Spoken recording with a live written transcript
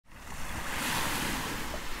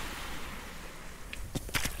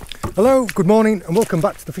Hello, good morning and welcome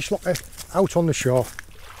back to the Fish Locker out on the shore.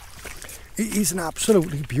 It is an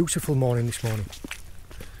absolutely beautiful morning this morning.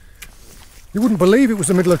 You wouldn't believe it was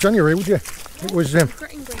the middle of January, would you? It was.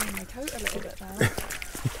 Regretting bringing my coat a little bit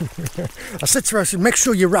there. I said to her, I said, make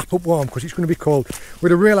sure you wrap up warm because it's going to be cold. We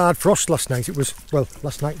had a real hard frost last night. It was, well,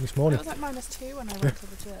 last night and this morning. It was like -2 when I went to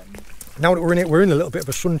the gym. Now that we're in a little bit of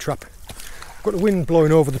a sun trap. Got the wind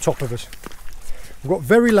blowing over the top of us. We've got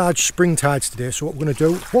very large spring tides today, so what we're going to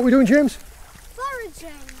do... What are we doing, James?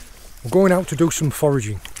 Foraging. We're going out to do some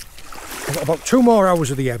foraging. We've got about 2 more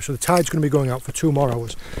hours of the ebb, so the tide's going to be going out for 2 more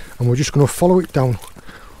hours. And we're just going to follow it down,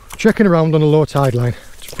 checking around on a low tide line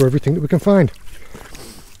for everything that we can find.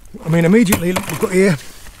 I mean, immediately, we've got here,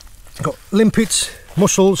 we've got limpets,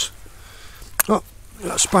 mussels. Oh,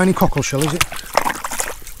 that spiny cockle shell, is it?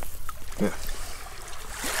 Yeah.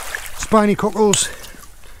 Spiny cockles,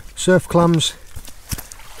 surf clams.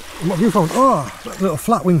 And what have you found? Oh, that little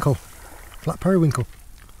flat winkle, flat periwinkle.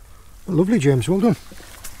 Lovely, James, well done.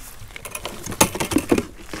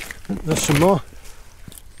 There's some more.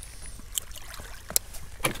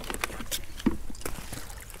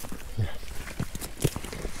 Yeah.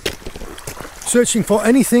 Searching for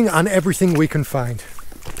anything and everything we can find.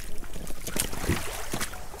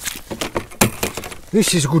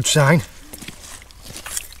 This is a good sign.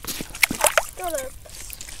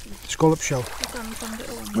 Scallop shell.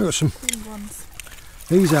 We've got some.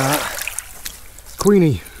 These are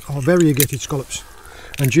queenie or variegated scallops.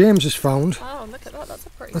 And James has found. Oh, look at that! That's a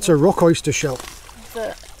pretty. That's a rock oyster shell.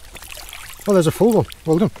 But... Oh, there's a full one.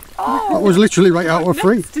 Well done. Oh, that was literally right out of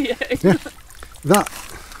free. Yeah.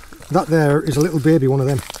 That there is a little baby one of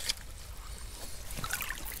them.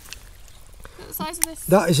 What the size of this?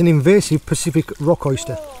 That is an invasive Pacific rock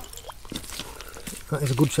oyster. Oh. That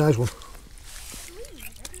is a good size one.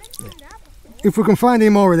 If we can find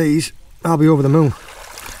any more of these, I'll be over the moon. In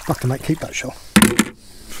fact, I might keep that shell.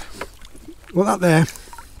 Well, that there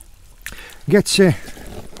gets you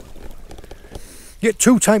get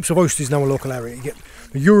 2 types of oysters in our local area. You get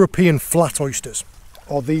the European flat oysters,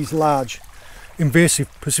 or these large invasive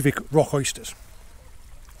Pacific rock oysters.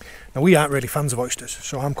 Now, we aren't really fans of oysters,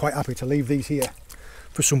 so I'm quite happy to leave these here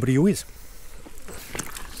for somebody who is.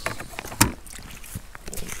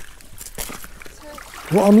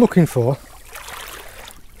 What I'm looking for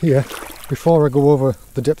here, before I go over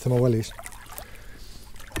the depth of my wellies,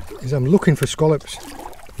 is I'm looking for scallops.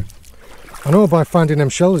 I know by finding them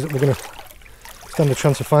shells that we're going to stand a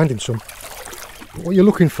chance of finding some. But what you're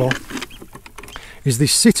looking for is they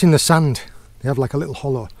sit in the sand. They have like a little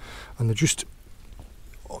hollow, and they're just,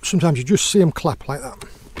 sometimes you just see them clap like that.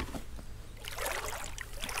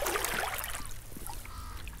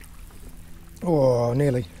 Oh,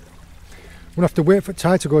 nearly. We'll have to wait for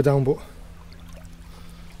tide to go down, but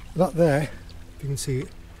that there, if you can see it,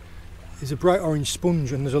 is a bright orange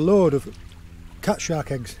sponge, and there's a load of cat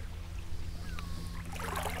shark eggs.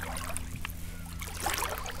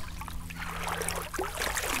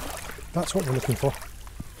 That's what we're looking for.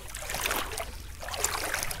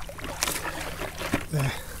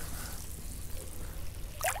 There.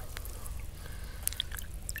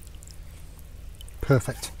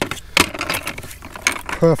 Perfect.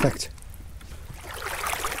 Perfect.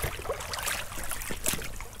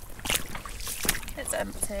 It's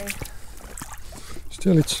empty.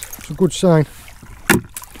 Still, it's a good sign.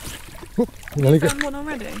 Oh, You found one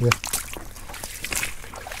already? Yeah.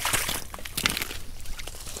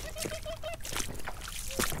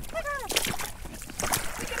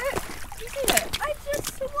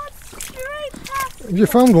 Have you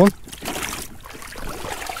found one?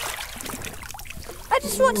 I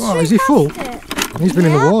just want to. Oh, is he full? He's been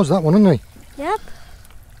in the wars, that one, hasn't he? Yep.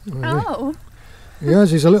 Oh.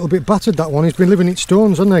 Yes, he's a little bit battered, that one. He's been living in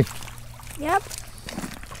stones, hasn't he? Yep.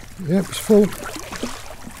 Yep, it's full.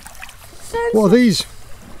 So What are these?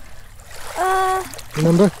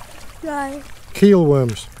 Remember? No. Keel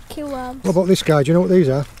worms. Keel worms. What about this guy? Do you know what these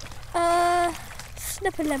are?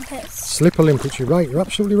 Snipper limpets. Slipper limpets, you're right. You're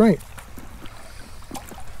absolutely right.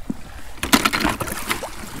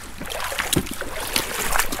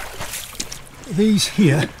 These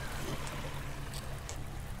here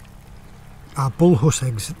are bullhuss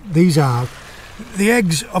eggs. These are the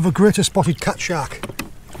eggs of a greater spotted cat shark.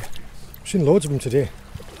 I've seen loads of them today.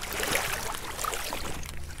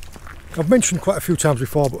 I've mentioned quite a few times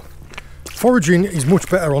before, but foraging is much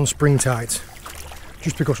better on spring tides.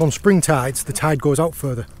 Just because on spring tides the tide goes out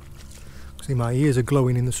further. See, my ears are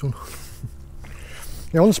glowing in the sun.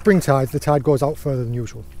 Now, on spring tides the tide goes out further than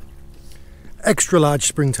usual. Extra large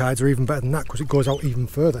spring tides are even better than that because it goes out even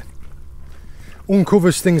further.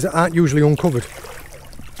 Uncovers things that aren't usually uncovered.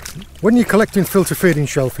 When you're collecting filter feeding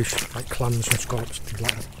shellfish, like clams and scallops, things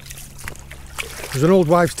like that, there's an old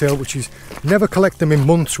wives' tale which is never collect them in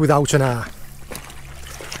months without an R.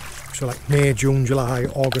 So like May, June, July,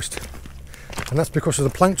 August. And that's because of the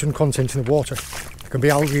plankton content in the water. There can be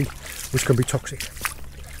algae, which can be toxic.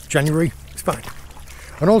 January, it's fine.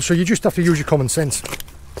 And also you just have to use your common sense.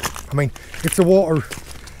 I mean, if the water,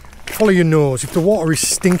 follow your nose, if the water is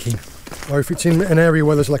stinking, or if it's in an area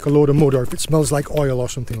where there's like a load of mud, or if it smells like oil or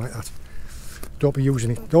something like that, don't be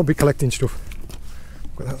using it, don't be collecting stuff.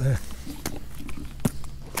 Look at that there.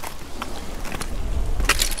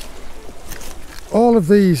 All of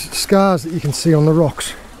these scars that you can see on the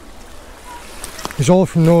rocks is all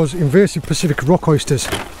from those invasive Pacific rock oysters,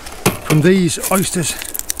 from these oysters.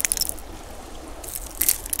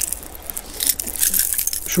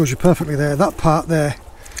 Shows you perfectly there, that part there,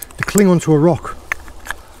 they cling onto a rock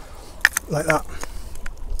like that.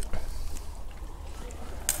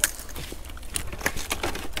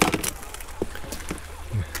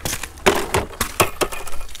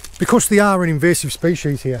 Because they are an invasive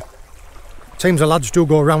species here, teams of lads do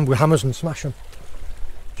go around with hammers and smash them,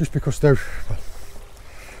 just because they're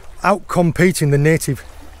out competing the native.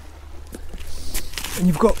 And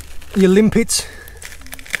you've got your limpets,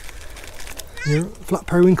 your flat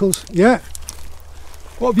periwinkles. Yeah.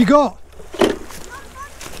 What have you got?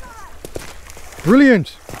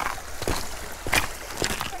 Brilliant.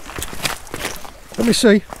 Let me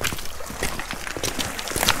see.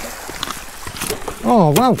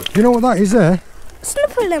 Oh wow, you know what that is there?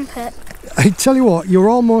 Snipper limpet. I tell you what, you're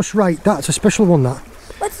almost right. That's a special one, that.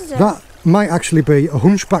 What is it? That might actually be a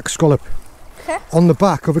hunchback scallop. Okay. On the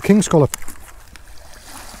back of a king scallop.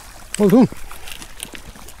 Well done.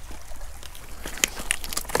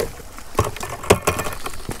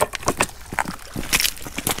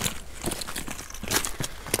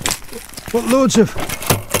 Got loads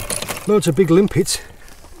of big limpets.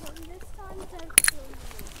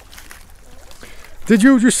 Did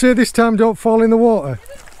you just say this time don't fall in the water?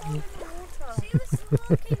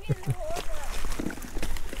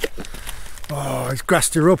 Oh, he's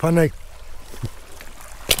grassed her up, hasn't he?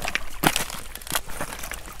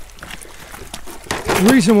 The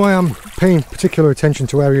reason why I'm paying particular attention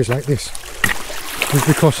to areas like this is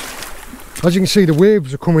because, as you can see, the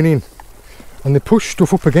waves are coming in and they push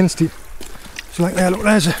stuff up against it. So like there, look,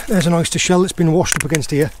 there's an oyster shell that's been washed up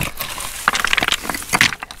against here.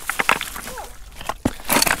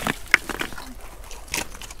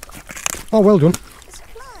 Oh, well done.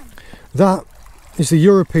 That is the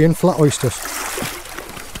European flat oysters.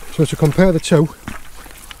 So to compare the two,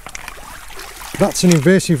 that's an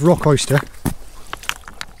invasive rock oyster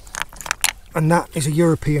and that is a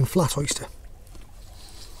European flat oyster.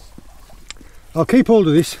 I'll keep hold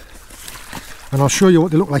of this and I'll show you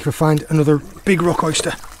what they look like if I find another big rock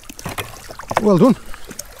oyster. Well done.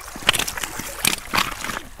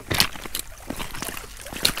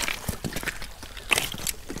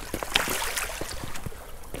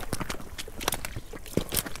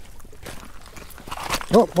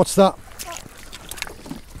 Oh, what's that?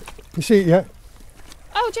 You see it yet?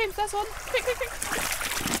 Oh, James, that's one. Quick, quick, quick.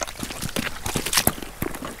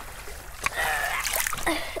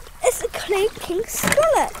 It's a king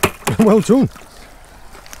scallop. Well done.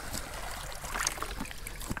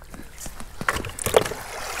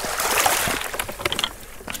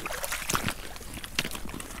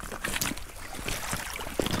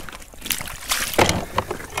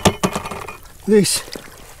 This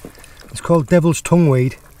is called devil's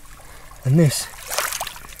tongueweed and this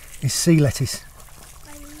is sea lettuce.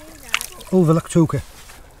 I knew that. Ulva lactuca.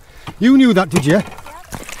 You knew that, did you? Yep.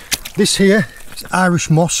 This here is Irish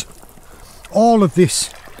moss. All of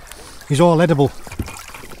this is all edible.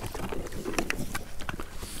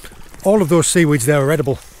 All of those seaweeds there are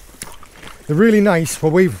edible. They're really nice.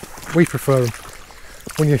 Well, we prefer them.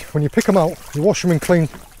 When you pick them out, you wash them in clean,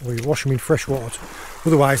 or you wash them in fresh water.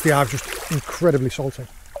 Otherwise, they are just incredibly salty.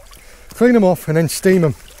 Clean them off and then steam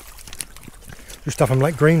them. Just have them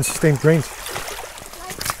like greens, steamed greens.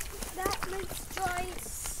 Like that makes dried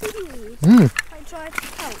seaweed. Like dried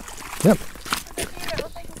kelp. Yep. There's a few little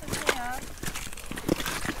things in here.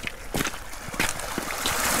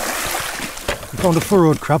 We found a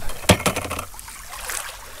furrowed crab.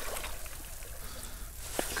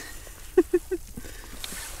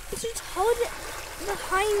 You should hold it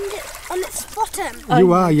behind it on its bottom.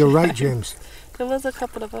 You're right, James. There was a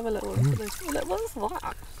couple of other little ones. What was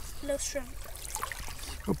that? Little shrimp.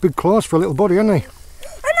 Got big claws for a little body, hasn't he?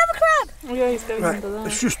 Another crab! Oh yeah, he's going Right, under there.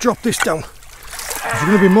 let's just drop this down. There's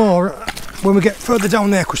going to be more when we get further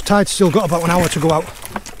down there because tide's still got about an hour to go out.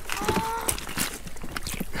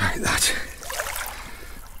 Like that.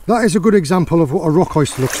 That is a good example of what a rock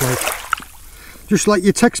oyster looks like. Just like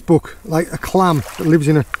your textbook, like a clam that lives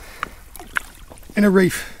in a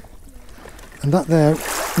reef. And that there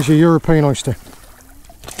is a European oyster.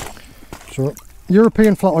 So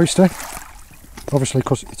European flat oyster, obviously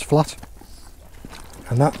because it's flat.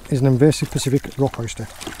 And that is an invasive Pacific rock oyster.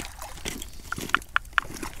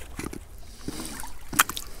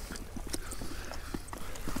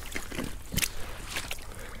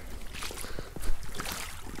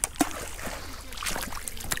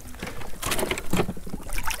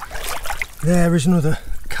 There is another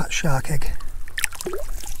cat shark egg.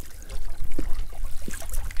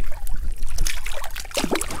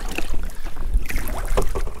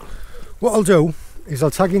 What I'll do is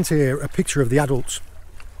I'll tag into here a picture of the adults.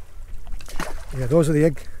 Yeah, those are the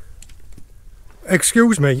egg.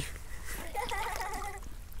 Excuse me.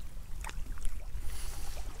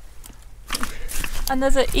 And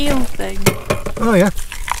there's an eel thing. Oh yeah.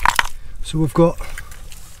 So we've got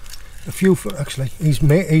a few. Actually,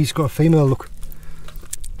 he's got a female look.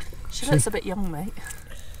 She looks a bit young, mate.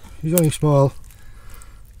 He's only small.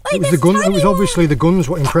 Wait, It was the gun. It was obviously the guns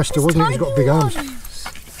what impressed her, wasn't it? He's got big arms.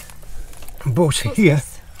 But here,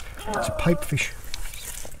 it's a pipefish.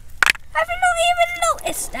 Have you not even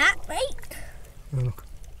noticed that, mate? Oh, look.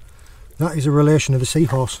 That is a relation of the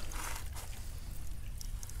seahorse.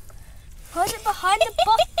 Put it behind the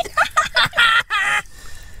box.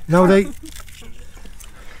 Now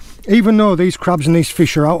even though these crabs and these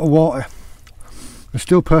fish are out of water, they're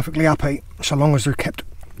still perfectly happy so long as they're kept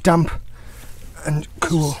damp and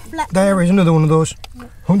cool. There is another one of those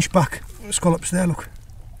hunchback scallops there, look.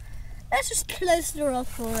 Let's just close the rock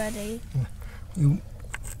already.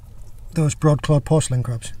 Those broad-clawed porcelain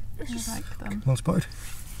crabs. I like them. Well spotted.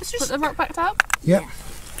 Put the rock back down? Yeah,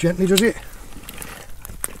 gently does it.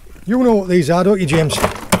 You know what these are, don't you, James?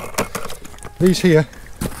 These here.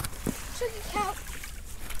 Sugar kelp.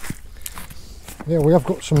 Yeah, we have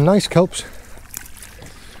got some nice kelps.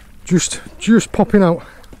 Just popping out.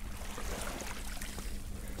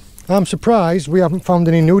 I'm surprised we haven't found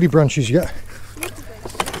any nudie branches yet.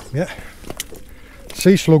 Yeah.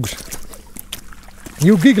 Sea slugs.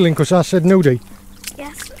 You giggling because I said nudie?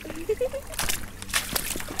 Yes.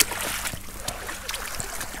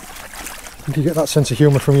 I think you get that sense of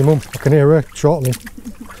humour from your mum. I can hear her chortling.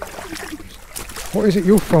 What is it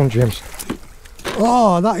you've found, James?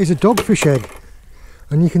 Oh, that is a dogfish egg.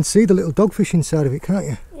 And you can see the little dogfish inside of it, can't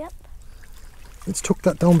you? Yep. Let's tuck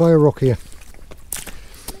that down by a rock here.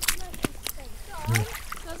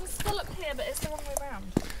 There's a scallop here, but it's the wrong way round.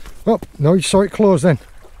 Oh, no, you saw it close then.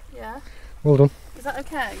 Yeah. Well done. Is that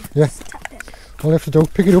okay? Yeah. All you have to do,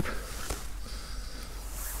 pick it up.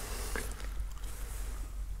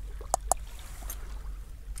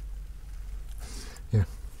 Yeah.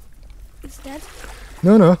 It's dead.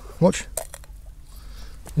 No, watch.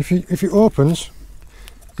 If it opens,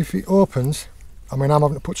 I mean, I'm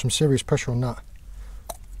having to put some serious pressure on that.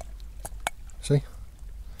 See?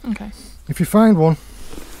 Okay. If you find one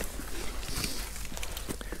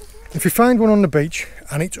on the beach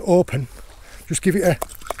and it's open, just give it a,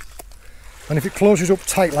 and if it closes up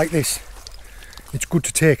tight like this, it's good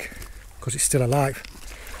to take because it's still alive.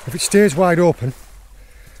 If it stays wide open,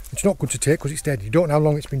 it's not good to take because it's dead. You don't know how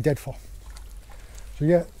long it's been dead for. So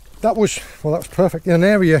yeah, that was perfect. In an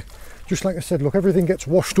area, just like I said, look, everything gets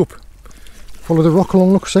washed up. Follow the rock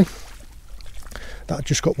along, look, see? That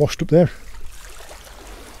just got washed up there.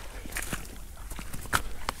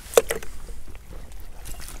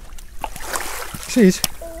 See it?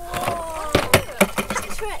 Oh,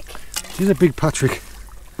 Patrick. He's a big Patrick.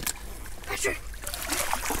 Patrick.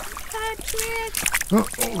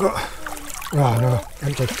 Oh, no,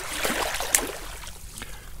 empty.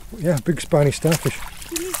 Yeah, big spiny starfish.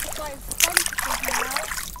 You need to find SpongeBob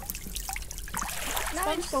now.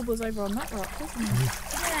 SpongeBob was over on that rock, wasn't he?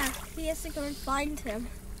 Yeah, he has to go and find him.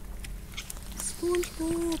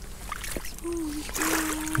 SpongeBob.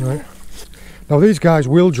 SpongeBob. Right. Now these guys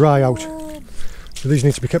will dry out, so these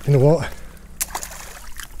need to be kept in the water.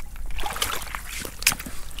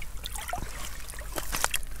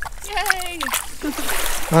 Yay!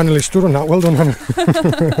 I nearly stood on that. Well done, Hannah. That's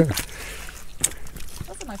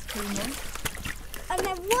a nice clean one. And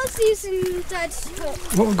there was using dead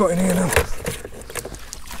stuff. What have we got in here now?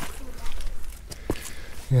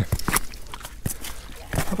 Yeah.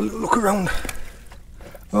 Have a little look around.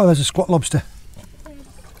 Oh, there's a squat lobster.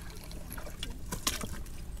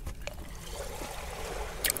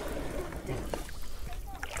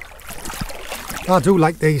 I do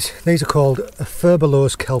like these. These are called a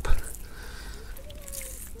furbelows kelp.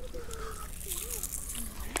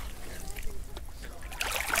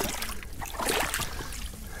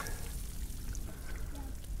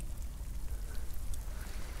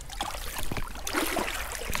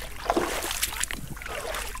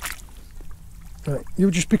 you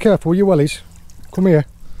just be careful with your wellies. Come here.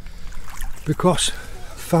 Because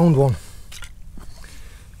I found one.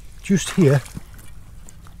 Just here.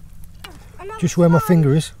 Just where my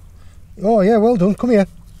finger is. Oh yeah, well done. Come here.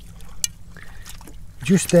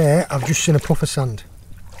 Just there, I've just seen a puff of sand.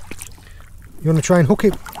 You want to try and hook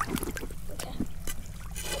it?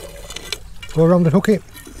 Go around and hook it.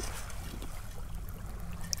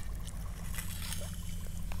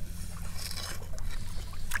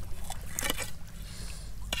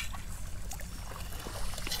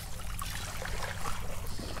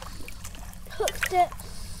 Hooked it.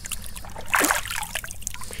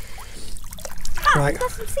 Right.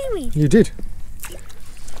 Got some seaweed. You did.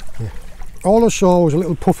 Yeah. All I saw was a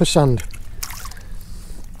little puff of sand.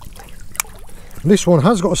 This one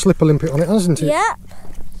has got a slipper limpet on it, hasn't it? Yep.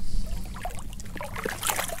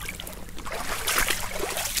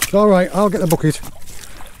 It's all right. I'll get the bucket.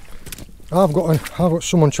 I've got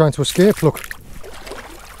someone trying to escape. Look.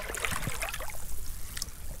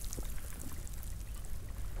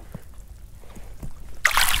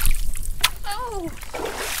 Oh.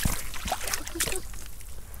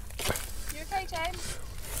 You okay, James?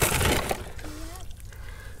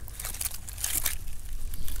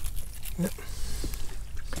 Yep.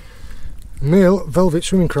 Male velvet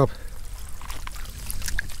swimming crab.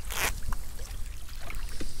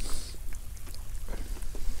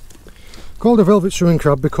 Called a velvet swimming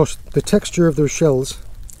crab because the texture of those shells.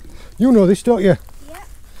 You know this, don't you? Yeah.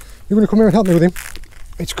 You're going to come here and help me with him.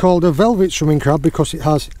 It's called a velvet swimming crab because it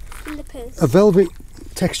has Flippers. a velvet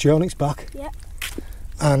texture on its back. Yep.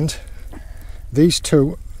 And these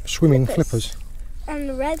two swimming flippers.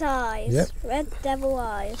 And red eyes. Yep. Red devil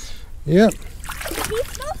eyes. Yep.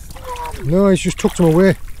 He's lost one. No, he's just tucked them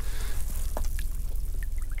away.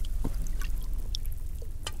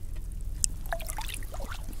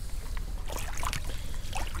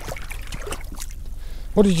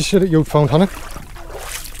 What did you say that you'd found, Hannah?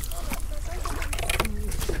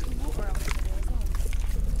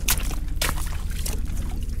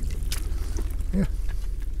 Yeah.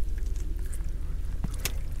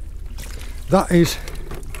 That is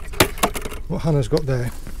what Hannah's got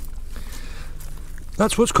there.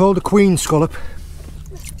 That's what's called a queen scallop,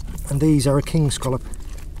 and these are a king scallop.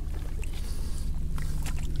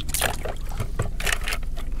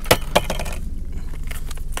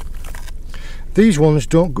 These ones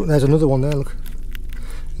don't, there's another one there, look.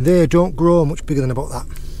 They don't grow much bigger than about that.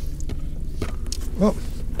 Well,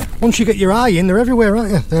 once you get your eye in, they're everywhere,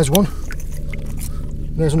 aren't you? There's one.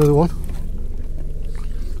 There's another one.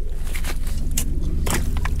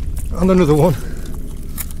 And another one.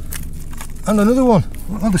 And another one.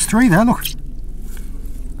 Oh, there's three there, look.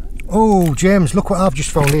 Oh, James, look what I've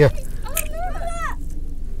just found here. Oh, look at that!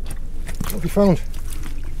 What have you found?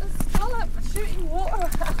 A scallop shooting water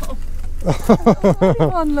out.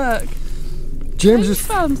 Come on, look. James James is,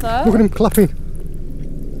 found that. look at him clapping.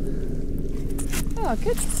 Oh,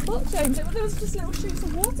 good spot, James. There was just little shoots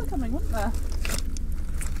of water coming, wasn't there?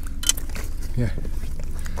 Yeah.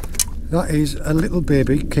 That is a little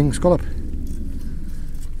baby king scallop.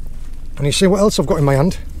 And you see what else I've got in my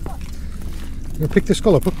hand? I'm going to pick the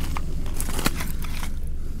scallop up.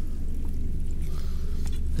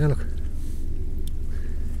 There, look.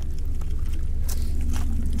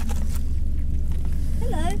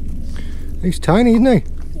 Hello. He's tiny, isn't he?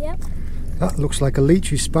 Yep. That looks like a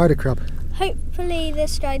leechy spider crab. Hopefully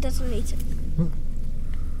this guy doesn't eat it.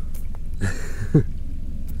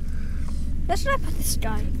 Let's try put this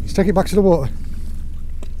guy. Let's take it back to the water.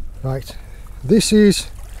 Right. This is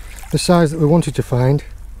the size that we wanted to find.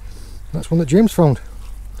 That's one that James found.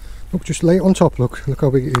 Look, just lay it on top, look how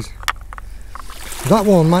big it is. That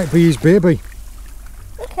one might be his baby.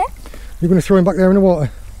 Okay. You're going to throw him back there in the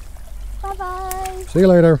water. Bye bye. See you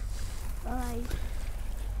later. Bye.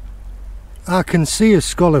 I can see a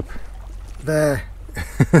scallop there.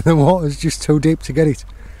 The water's just too deep to get it.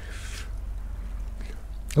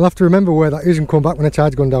 I'll have to remember where that is and come back when the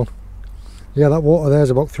tide's gone down. Yeah, that water there's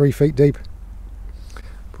about 3 feet deep.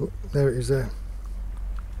 But there it is there.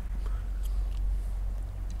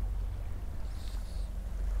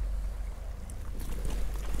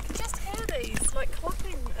 You just hear these, like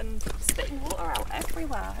clapping and spitting water out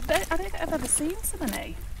everywhere. I don't think I've ever seen so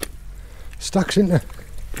many. Stacks, isn't there?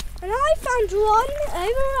 And I found one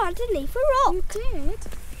over underneath a rock. You did?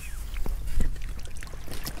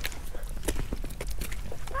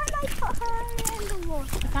 And I put her in the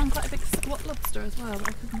water. I found quite a big squat lobster as well, but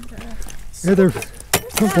I couldn't get a... Yeah, they're...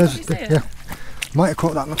 Yeah, did you see it? Yeah. Might have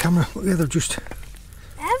caught that on the camera, but yeah, they're just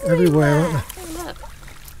Everywhere. everywhere, aren't they? Oh, look.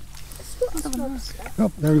 Squat lobster.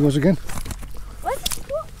 Oh, there he goes again. Where's the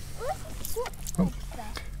squat? Where's the squat lobster?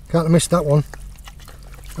 Can't have missed that one.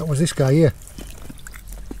 That was this guy here.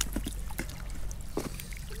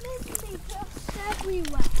 Missing just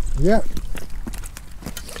everywhere. Yeah.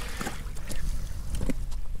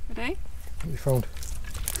 Ready? What have you found?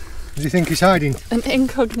 Does he think he's hiding? An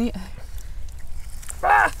incognito.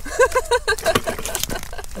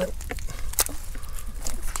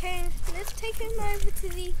 Let's take him over to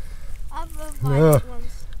the other No. violet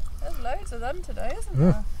ones. There's loads of them today, isn't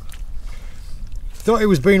there? Thought he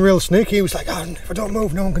was being real sneaky. He was like, oh, if I don't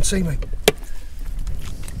move, no one can see me.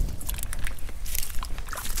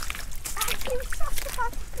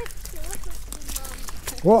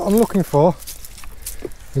 What I'm looking for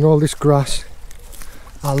in all this grass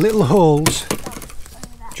are little holes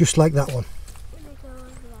just like that one.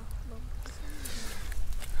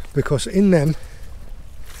 Because in them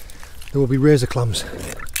there will be razor clams.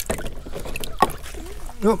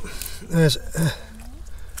 Oh, there's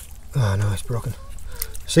oh no, it's broken.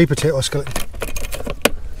 Sea potato skeleton.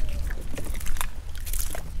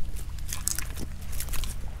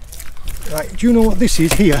 Right, do you know what this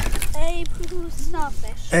is here? A blue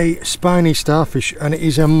starfish. A spiny starfish, and it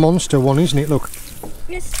is a monster one, isn't it? Look.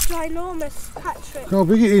 It's ginormous, Patrick. Look how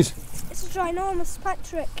big it is. It's a ginormous,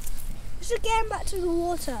 Patrick. We should get him back to the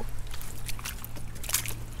water.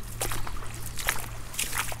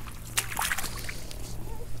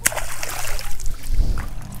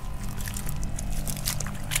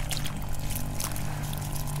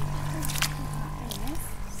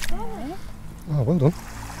 Oh, well done.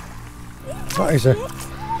 That is a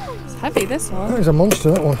It's heavy, this one. that is a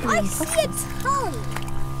monster. That one. I see a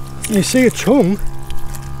tongue. You see a tongue?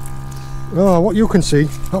 Oh, what you can see,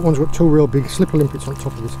 that one's got two real big slipper limpets on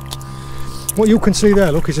top of it. What you can see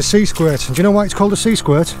there, look, is a sea squirt. And do you know why it's called a sea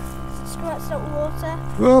squirt? Squirts out water.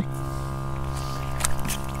 Well,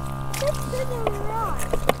 This is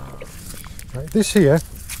right. right, this here,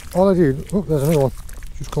 all I did, oh, there's another one.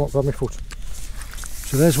 Just come up, grab my foot.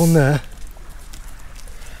 So there's one there.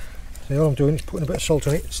 See, all I'm doing is putting a bit of salt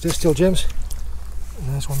on it. Stay still, James.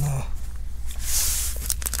 And there's one there.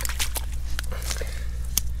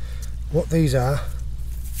 What these are,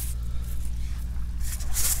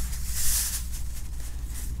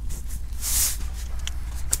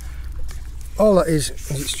 all that is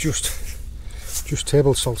it's just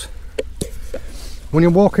table salt. When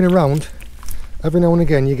you're walking around, every now and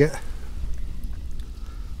again you get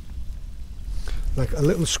like a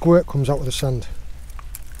little squirt comes out of the sand,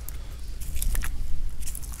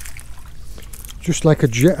 just like a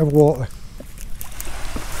jet of water.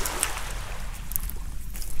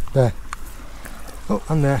 There. Oh,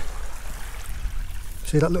 and there.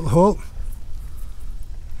 See that little hole?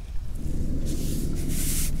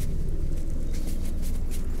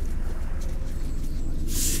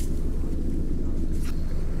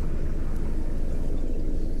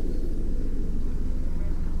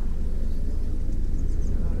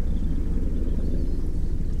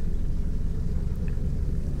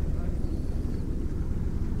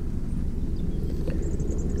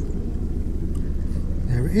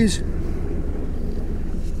 There it is.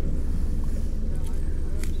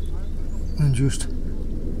 And just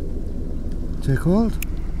take hold.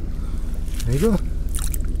 There you go.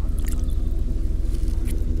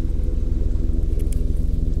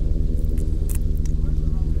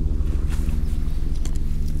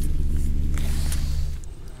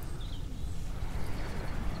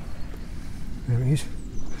 There it is.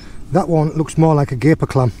 That one looks more like a gaper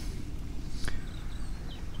clam.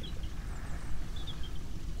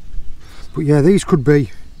 But yeah, these could be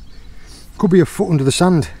a foot under the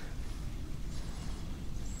sand.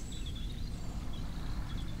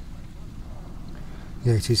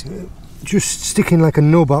 Yeah, it is. Just sticking like a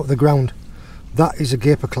nub out of the ground. That is a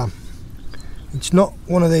gaper clam. It's not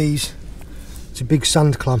one of these. It's a big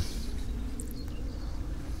sand clam.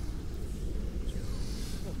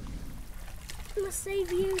 I'm gonna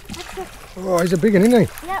save you, Patrick. Oh, he's a big one, isn't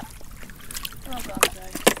he? Yep. Well done, Joe.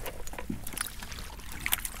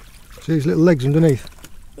 See his little legs underneath?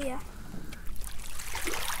 Yeah.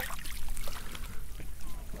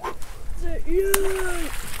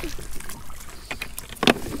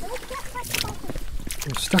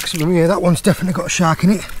 There's stacks of them here. That one's definitely got a shark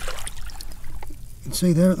in it. You can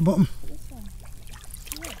see there at the bottom.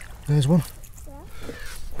 There's one.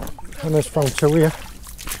 And there's found two here.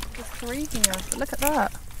 There's three here, but look at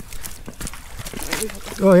that.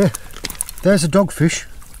 Oh yeah, there's a dogfish.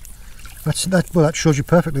 Well, that shows you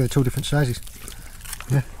perfectly the two different sizes.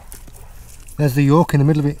 Yeah. There's the yolk in the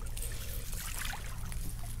middle of it.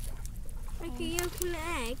 Like a yolk and an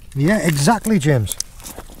egg. Yeah, exactly, James.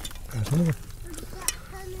 There's another.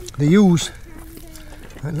 They use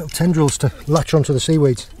like little tendrils to latch onto the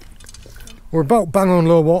seaweeds. We're about bang on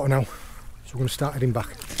low water now, so we're going to start heading back.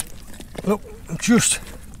 Look, just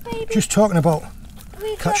talking about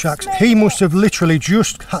cat sharks. He must have literally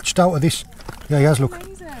just hatched out of this. Yeah, he has, look.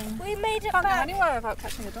 Amazing. We made it Can't go back. anywhere without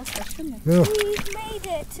catching a dogfish, can you? No. We made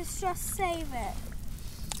it to just save it.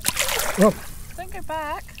 Well, Don't go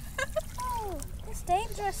back. Oh, it's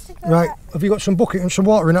dangerous to go right, back. have you got some bucket and some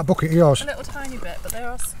water in that bucket of yours? A little tiny bit, but there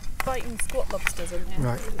are biting squat lobsters in here.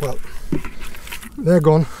 Right, well, they're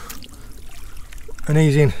gone. And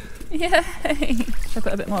he's in. Yay! Should I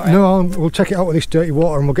put a bit more in? No, we'll take it out of this dirty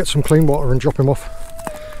water and we'll get some clean water and drop him off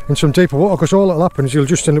in some deeper water, because all that'll happen is he'll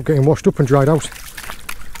just end up getting washed up and dried out.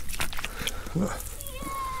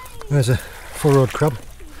 There's a furrowed crab.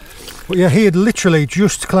 But yeah, he had literally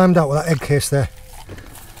just climbed out of that egg case there.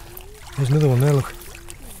 There's another one there, look.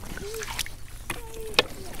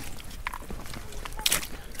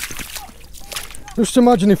 Just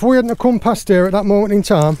imagine if we hadn't have come past here at that moment in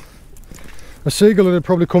time, a seagull would have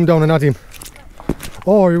probably come down and had him.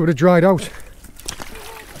 Or he would have dried out.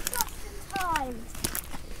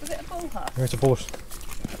 Was it a bullhead? There's a bullus.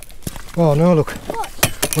 Oh no, look. What?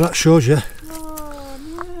 Well, that shows you. Oh,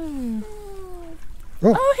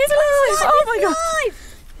 no. Oh, he's alive! Oh my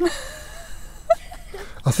god!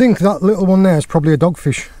 I think that little one there is probably a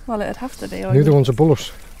dogfish. Well, it'd have to be. The other one's a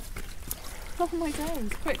bullus. Oh my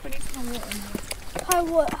god! Quick, we need some more water in here.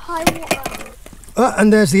 High water.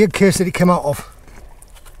 And there's the egg case that he came out of.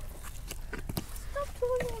 Stop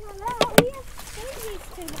pulling it out. We have to take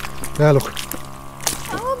these two. There, look.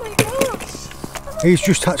 Oh my gosh. He's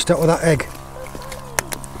just hatched out of that egg.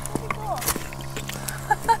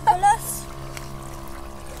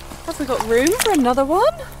 Have we got room for another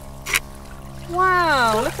one?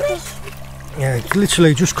 Wow! Look at this. Yeah, he's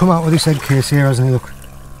literally just come out of this egg case here, hasn't he? Look.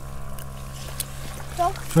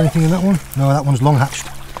 Is there anything in that one? No, that one's long hatched.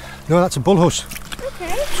 No, that's a bullhuss.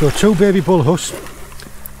 Okay. So 2 baby bullhuss,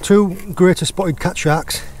 2 greater spotted cat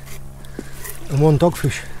sharks, and 1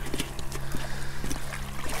 dogfish.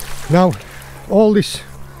 Now, all this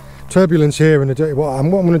turbulence here in the dirty water,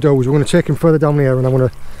 and what I'm going to do is we're going to take him further down here and I'm going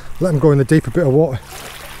to let him go in the deeper bit of water.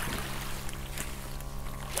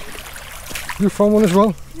 You found one as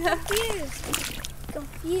well?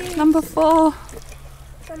 Confused. Number 4.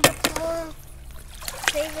 Number 4.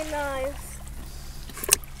 Saving lives.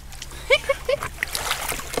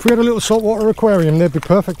 If we had a little saltwater aquarium, they'd be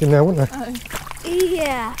perfect in there, wouldn't they? Oh.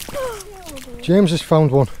 Yeah. James has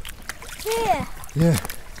found one. Here. Yeah.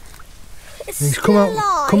 It's He's still come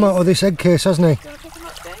alive. out of this egg case, hasn't he? Do you want to pick him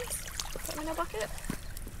up, James? Put him in a bucket.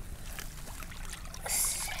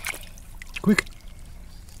 Quick.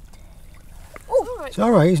 Oh, Alright. It's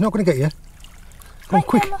alright, he's not going to get you. Come on, Right,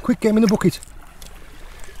 quick, Emma. quick, get him in the bucket.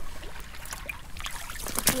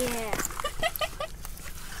 yeah.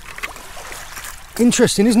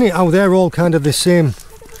 Interesting, isn't it, how they're all kind of the same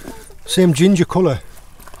ginger colour.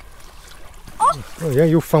 Oh yeah,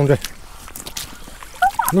 you found it.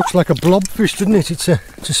 Looks like a blobfish, doesn't it? It's a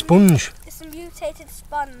sponge. It's a mutated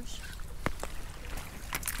sponge.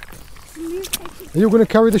 It's a mutated Are you going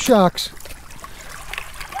to carry the sharks?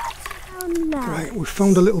 Oh no. Right, we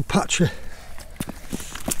found a little patch of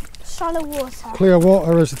Shallow water. clear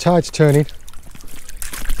water as the tide's turning.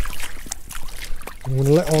 I'm going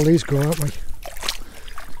to let all these go, aren't we?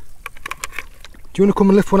 Do you want to come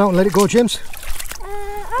and lift one out and let it go, James?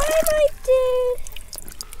 I might do.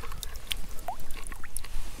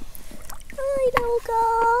 I don't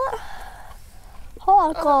go.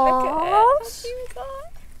 Oh gosh.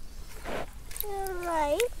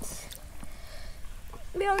 Alright.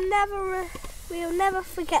 We'll never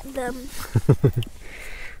forget them.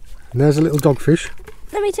 And there's a little dogfish.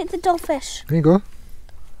 Let me take the dogfish. There you go.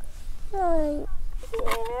 Right.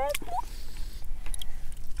 Yeah.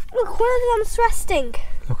 Look, one of them's resting.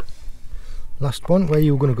 Last one, where are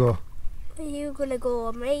you going to go? Where are you gonna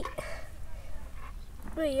go, mate?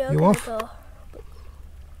 Where are you You gonna off? go?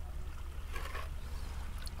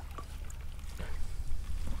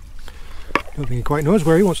 Don't think he quite knows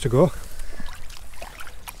where he wants to go.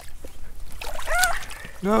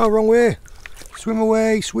 No, wrong way. Swim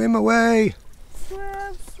away, swim away.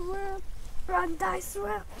 Swim, swim, run, die,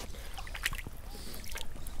 swim.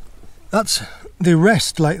 That's the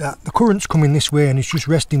rest like that. The current's coming this way and he's just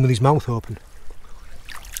resting with his mouth open.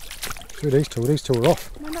 See these two are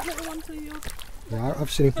off. Might not let the one to you. Yeah,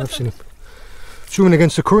 I've seen him. Swimming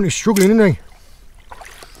against the current, he's struggling, isn't he?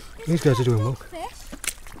 These guys are doing well.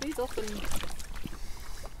 He's often.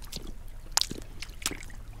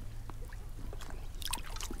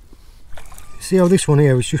 See how this one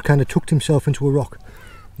here has just kind of tucked himself into a rock?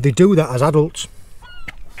 They do that as adults.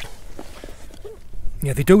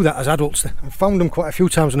 Yeah, they do that as adults. I've found them quite a few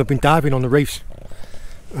times when I've been diving on the reefs,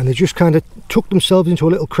 and they just kind of tuck themselves into a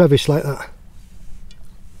little crevice like that.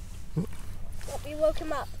 We woke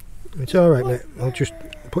him up. It's alright, mate. I'll just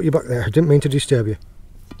put you back there. I didn't mean to disturb you.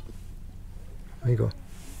 There you go.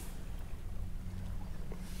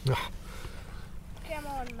 Oh. Come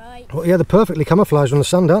on, mate. Well, yeah, they're perfectly camouflaged on the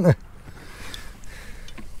sand, aren't they?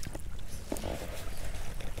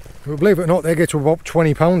 Well, believe it or not, they get to about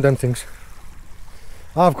 £20, them things.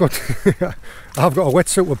 I've got I've got a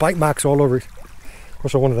wetsuit with bite marks all over it.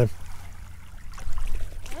 What's one of them?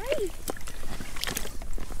 Hey.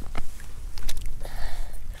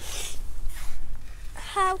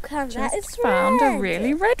 How come that is Found red? a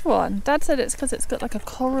really red one. Dad said it's because it's got like a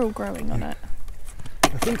coral growing on it.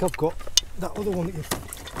 I think I've got that other one that you...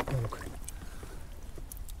 Oh, look.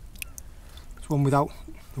 It's one without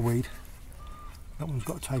the weed. That one's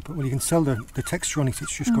got a type. Well, you can tell the texture on it.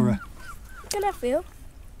 It's just got a... Can I feel?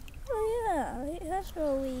 Oh yeah, that's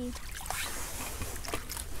what we...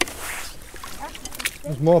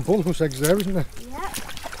 There's more bulbous eggs there, isn't there? Yeah.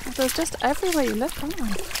 There's just everywhere you look, aren't there?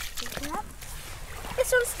 Yeah.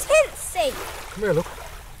 This one's tinsy. Come here, look.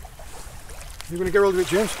 You're going to get hold of it,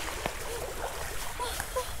 James?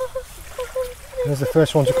 There's the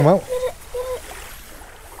first one to come out.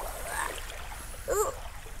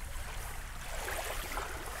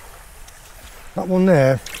 That one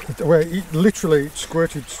there, where it literally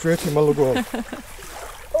squirted straight in my lug hole.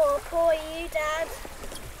 Oh, poor you, Dad.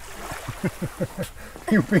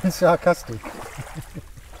 You're being sarcastic.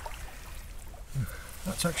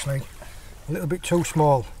 That's actually a little bit too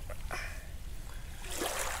small.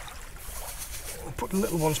 I'll put the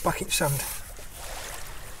little ones back in sand.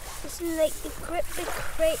 It's like the grip the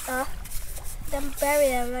crater, then bury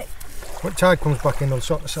them like... When tide comes back in, they'll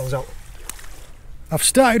sort themselves out. I've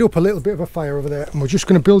started up a little bit of a fire over there, and we're just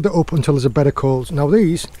going to build it up until there's a bed of coals. Now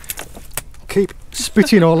these keep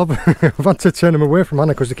spitting all over. I've had to turn them away from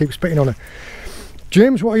Anna because they keep spitting on her.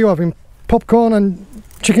 James, what are you having? Popcorn and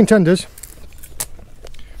chicken tenders?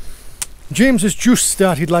 James has just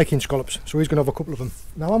started liking scallops, so he's going to have a couple of them.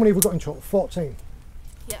 Now, how many have we got in total? 14?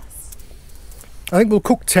 Yes. I think we'll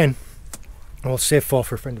cook 10, and I'll save 4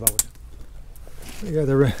 for a friend of ours. Yeah,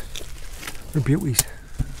 they're beauties.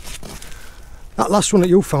 That last one that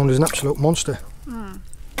you found is an absolute monster. I'm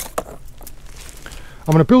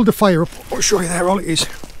going to build the fire up. I'll show you there, all it is.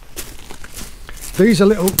 These are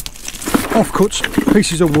little offcuts,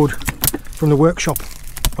 pieces of wood from the workshop.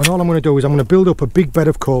 And all I'm going to do is I'm going to build up a big bed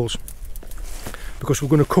of coals, because we're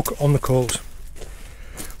going to cook on the coals.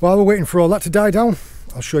 While we're waiting for all that to die down,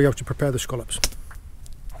 I'll show you how to prepare the scallops.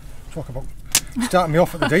 Talk about starting me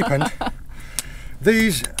off at the deep end.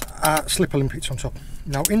 These are slipper limpets on top.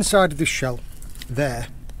 Now inside of this shell, there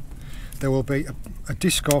will be a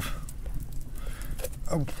disc of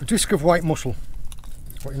white mussel.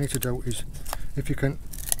 What you need to do is, if you can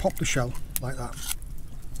pop the shell like that.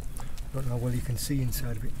 I don't know whether you can see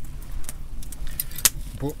inside of it,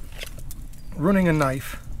 but running a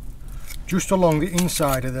knife just along the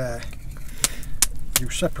inside of there, you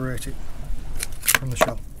separate it from the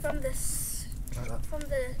shell. From this, like that. from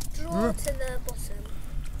the drawer to the bottom.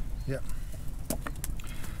 Yeah.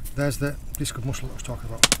 There's the disc of mussel that I was talking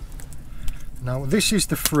about. Now this is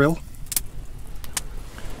the frill,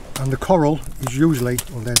 and the coral is usually,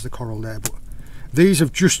 well, there's the coral there, but these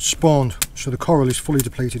have just spawned, so the coral is fully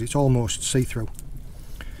depleted. It's almost see-through.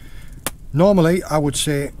 Normally I would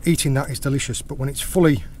say eating that is delicious, but when it's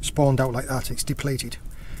fully spawned out like that, it's depleted.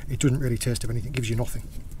 It doesn't really taste of anything, it gives you nothing.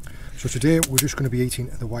 So today we're just going to be eating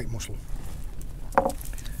the white mussel.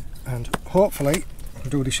 And hopefully, I'll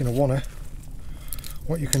do this in a wanna.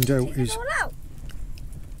 What you can do is,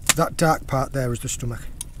 that dark part there is the stomach.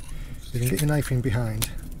 You can get your knife in behind.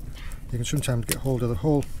 You can sometimes get hold of the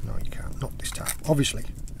whole, no you can't, not this time, obviously.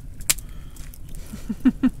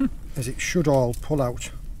 As it should all pull out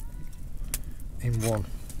in one,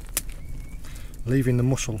 leaving the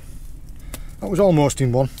mussel. That was almost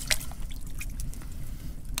in one.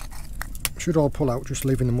 Should all pull out, just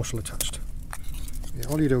leaving the mussel attached. Yeah,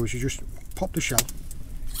 all you do is you just pop the shell.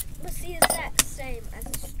 What's the exact same as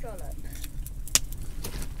a scallop?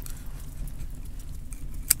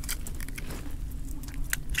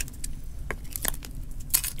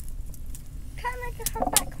 Kind of like a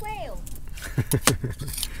humpback whale.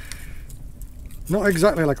 Not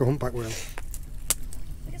exactly like a humpback whale.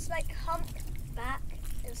 It's like humped back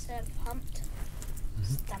instead of humped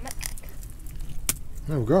stomach.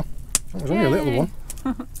 There we go. That was only a little one.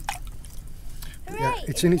 Hooray, Yeah,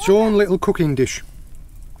 it's in its own little cooking dish.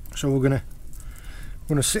 So we're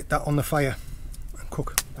gonna sit that on the fire and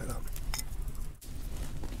cook like that.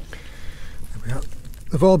 There we are.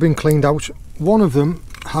 they've all been cleaned out. One of them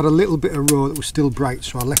had a little bit of roe that was still bright,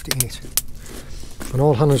 so I left it in it. And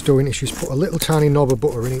all Hannah's doing is she's put a little tiny knob of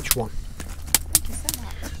butter in each one. Thank you so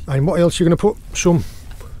much. And what else are you going to put? Some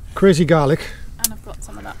crazy garlic. And I've got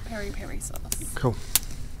some of that peri-peri sauce. Cool.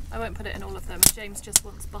 I won't put it in all of them. James just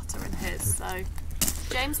wants butter in his, so...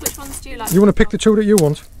 James, which ones do you like? You want to pick the two that you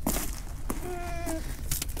want?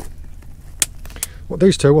 What,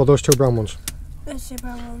 these two or those two brown ones? Those two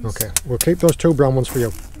brown ones. Okay, we'll keep those two brown ones for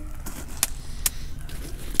you.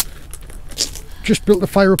 Just built the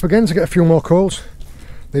fire up again to get a few more coals.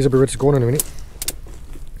 These will be ready to go on in a minute.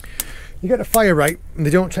 You get the fire right and they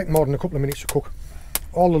don't take more than a couple of minutes to cook.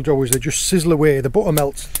 All they'll do is they just sizzle away, the butter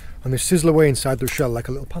melts and they sizzle away inside the shell like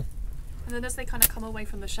a little pan. And then as they kind of come away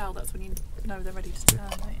from the shell, that's when you know they're ready to turn,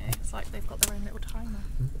 don't you? It's like they've got their own little timer.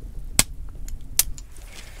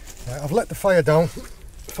 Right, I've let the fire down.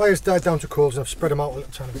 The fire's died down to coals and I've spread them out a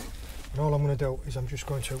little tiny bit. And all I'm going to do is I'm just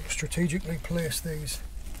going to strategically place these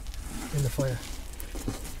in the fire.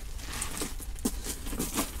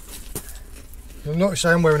 You'll notice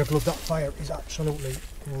I am wearing a glove. That fire is absolutely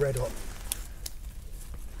red hot.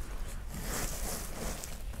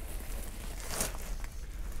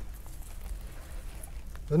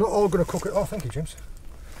 They're not all going to cook it. Oh, thank you, James.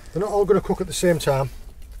 They're not all going to cook at the same time,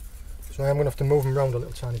 so I am going to have to move them around a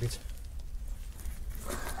little tiny bit.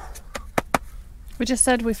 We just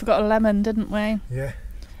said we forgot a lemon, didn't we? Yeah.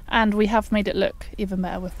 And we have made it look even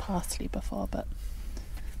better with parsley before, but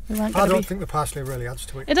we weren't I going to don't think the parsley really adds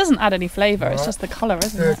to it. It doesn't add any flavour, it's Right. just the colour,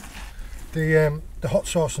 isn't it? The hot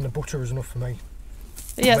sauce and the butter is enough for me.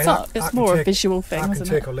 But yeah, I mean, I it's can more a take- visual thing, I can isn't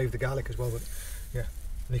take it? or leave the garlic as well, but yeah,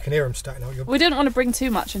 and you can hear them starting out. We didn't want to bring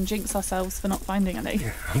too much and jinx ourselves for not finding any.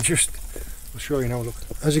 Yeah, I'll show you now. Look,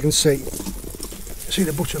 as you can see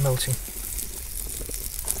the butter melting.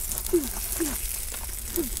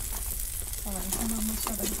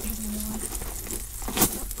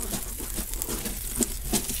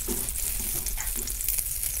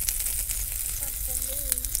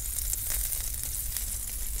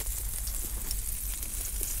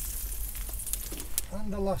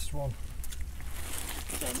 And the last one.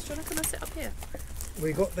 James, do you want to come and sit up here?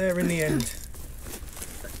 We got there in the end.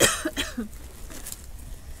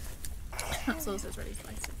 That sauce is really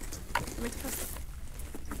spicy. Want me to press it?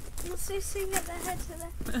 What's this thing at the head of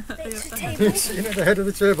the Yes, the I have. table? Sitting at the head of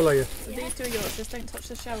the table, are you? So these two are yours, just don't touch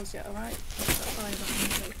the shells yet, alright?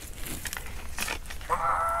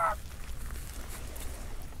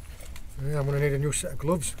 Yeah, I'm going to need a new set of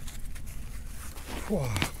gloves. Whoa.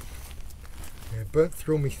 Yeah, burnt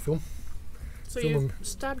through my thumb. So Thumb you and-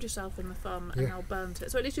 stabbed yourself in the thumb and Yeah. now burnt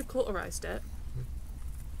it. So at least you've cauterised it.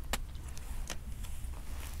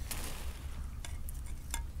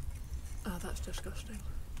 Oh, that's disgusting.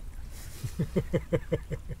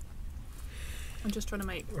 I'm just trying to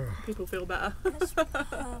make people feel better. That's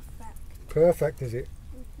perfect. Perfect, is it?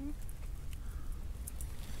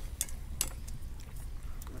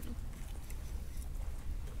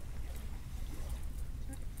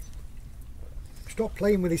 Stop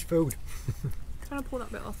playing with his food. Trying to pull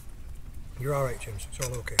that bit off. You're alright, James. It's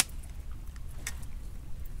all okay.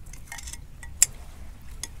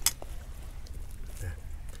 There.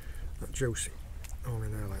 That juicy. All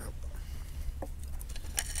in there like that.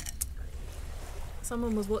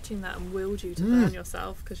 Someone was watching that and willed you to burn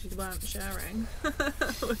yourself because you weren't sharing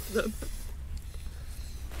with them.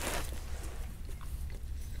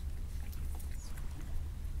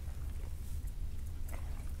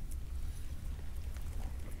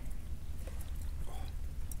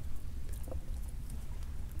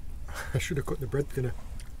 I should have cut the bread thinner.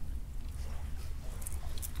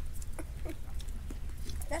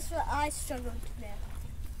 That's what I struggled to do.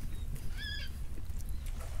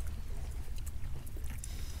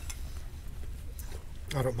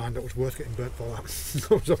 I don't mind, it was worth getting burnt for that.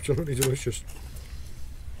 That was absolutely delicious.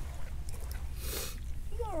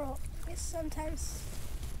 You're all, it's sometimes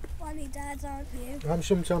funny dads, aren't you? I'm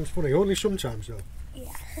sometimes funny, only sometimes though.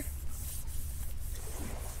 Yeah.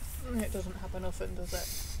 It doesn't happen often, does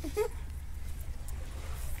it?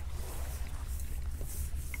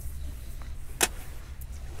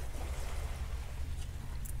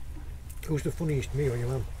 Who's the funniest, me or your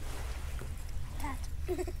mum? Dad.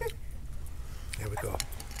 There we go.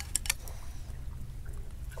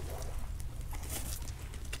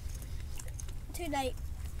 Too late.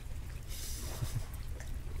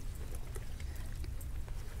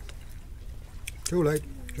 Too late,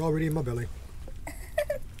 it's already in my belly.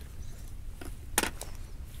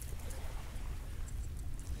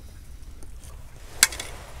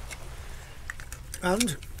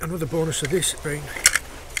 And another bonus of this being,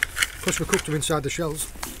 because we cooked them inside the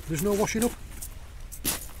shells, there's no washing up.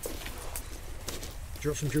 you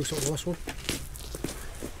want some juice out of the last one?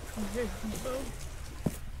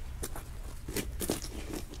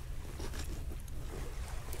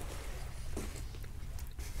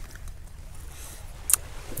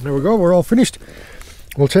 There we go, we're all finished.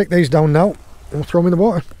 We'll take these down now and we'll throw them in the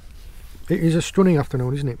water. It is a stunning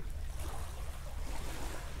afternoon, isn't it?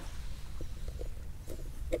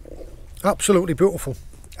 Absolutely beautiful.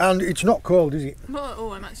 And it's not cold, is it? Not at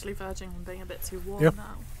all. I'm actually verging on being a bit too warm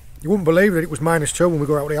now. You wouldn't believe that it was -2 when we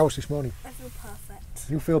got out of the house this morning. I feel perfect.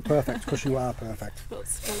 You feel perfect because you are perfect. Got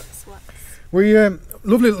scallop sweats. We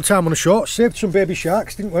lovely little time on the shore. Saved some baby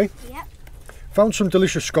sharks, didn't we? Yep. Found some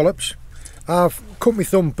delicious scallops. I've cut my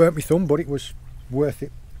thumb, burnt my thumb, but it was worth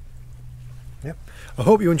it. Yep. I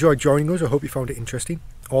hope you enjoyed joining us. I hope you found it interesting.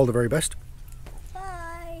 All the very best.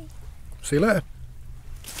 Bye. See you later.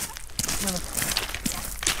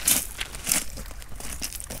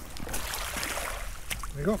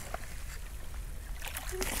 There you go.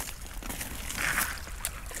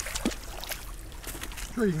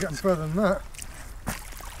 Sure you can get them further than that.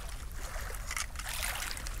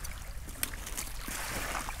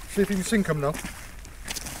 See if you can sink them now.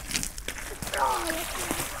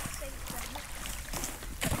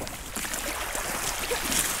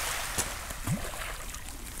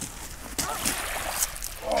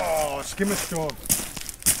 Oh, skimmer stone.